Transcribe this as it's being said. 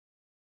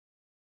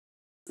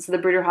So the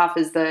Bruderhof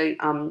is the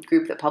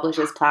group that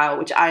publishes Plough,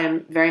 which I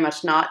am very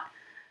much not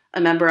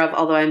a member of,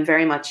 although I'm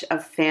very much a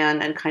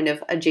fan and kind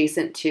of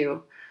adjacent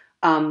to.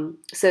 So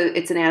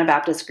it's an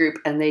Anabaptist group,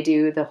 and they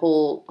do the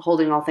whole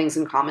holding all things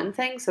in common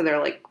thing. So they're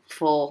like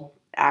full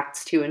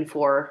Acts 2 and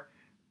 4,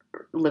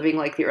 living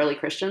like the early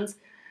Christians.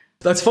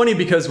 That's funny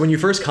because when you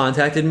first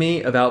contacted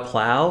me about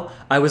Plough,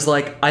 I was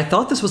like, I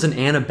thought this was an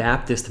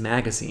Anabaptist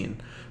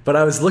magazine. But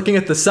I was looking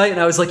at the site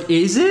and I was like,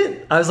 is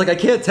it? I was like, I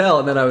can't tell.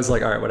 And then I was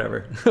like, all right,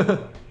 whatever.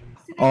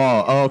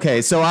 Oh,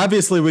 okay. So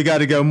obviously we got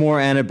to go more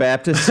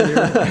Anabaptist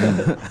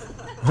here.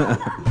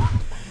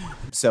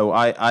 So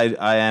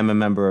I am a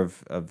member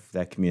of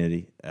that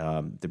community,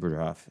 the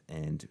Bruderhof,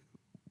 and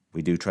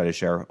we do try to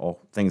share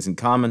all things in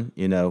common,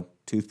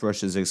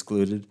 toothbrushes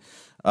excluded.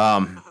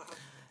 And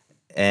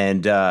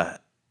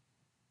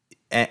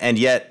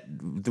yet,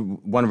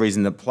 one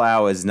reason that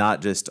Plough is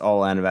not just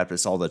all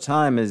Anabaptists all the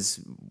time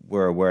is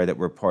we're aware that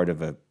we're part of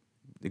the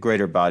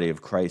greater body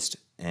of Christ,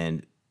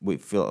 and we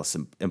feel it's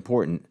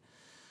important,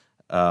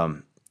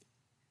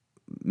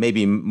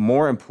 maybe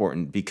more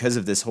important because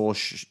of this whole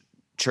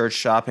church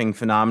shopping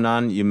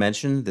phenomenon you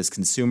mentioned, this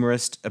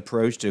consumerist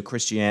approach to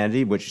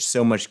Christianity, which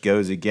so much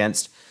goes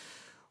against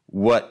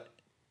what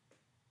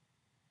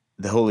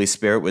the Holy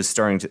Spirit was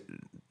starting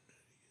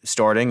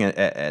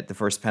at the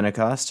first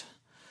Pentecost.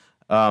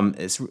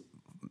 It's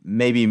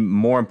maybe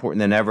more important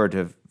than ever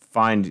to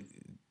find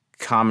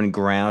common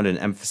ground and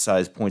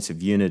emphasize points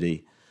of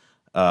unity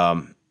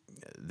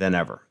than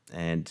ever.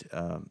 And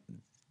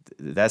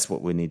that's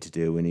what we need to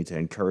do. We need to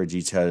encourage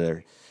each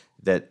other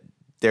that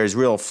there's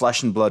real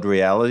flesh and blood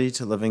reality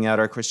to living out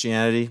our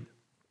Christianity.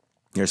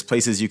 There's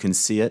places you can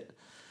see it,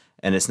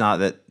 and it's not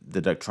that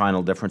the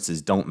doctrinal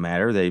differences don't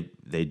matter.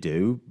 They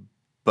do,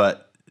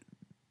 but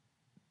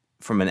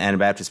from an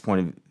Anabaptist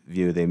point of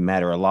view, they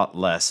matter a lot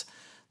less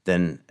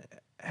than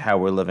how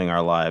we're living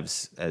our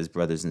lives as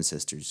brothers and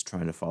sisters,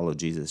 trying to follow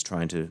Jesus,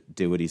 trying to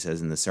do what he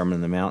says in the Sermon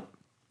on the Mount.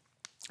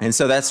 And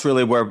so that's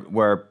really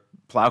where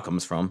Plough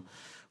comes from,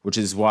 which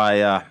is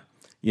why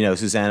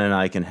Susannah and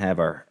I can have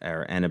our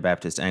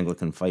Anabaptist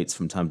Anglican fights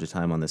from time to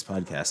time on this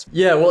podcast.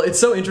 Yeah, well, it's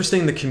so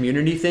interesting, the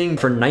community thing.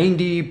 For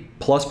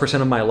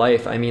 90+% of my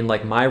life, I mean,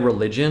 like, my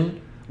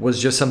religion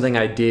was just something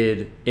I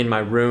did in my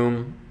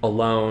room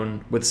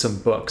alone with some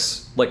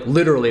books, like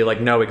literally,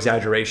 like no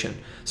exaggeration.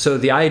 So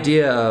the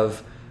idea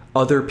of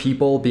other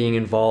people being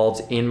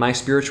involved in my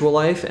spiritual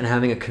life and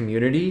having a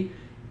community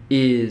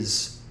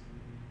is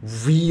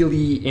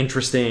really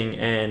interesting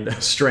and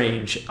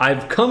strange.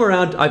 I've come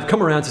around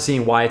to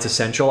seeing why it's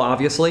essential,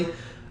 obviously,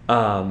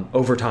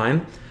 over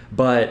time.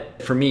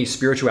 But for me,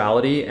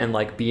 spirituality and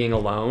like being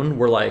alone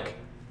were like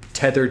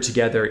tethered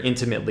together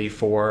intimately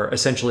for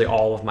essentially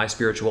all of my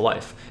spiritual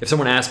life. If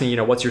someone asked me,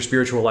 what's your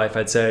spiritual life?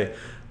 I'd say,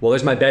 well,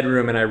 there's my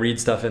bedroom and I read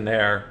stuff in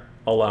there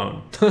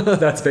alone.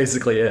 That's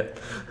basically it.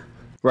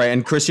 Right,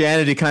 and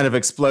Christianity kind of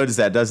explodes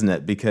that, doesn't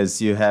it?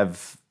 Because you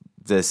have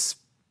this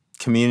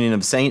communion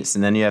of saints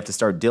and then you have to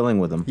start dealing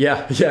with them.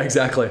 Yeah,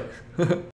 exactly.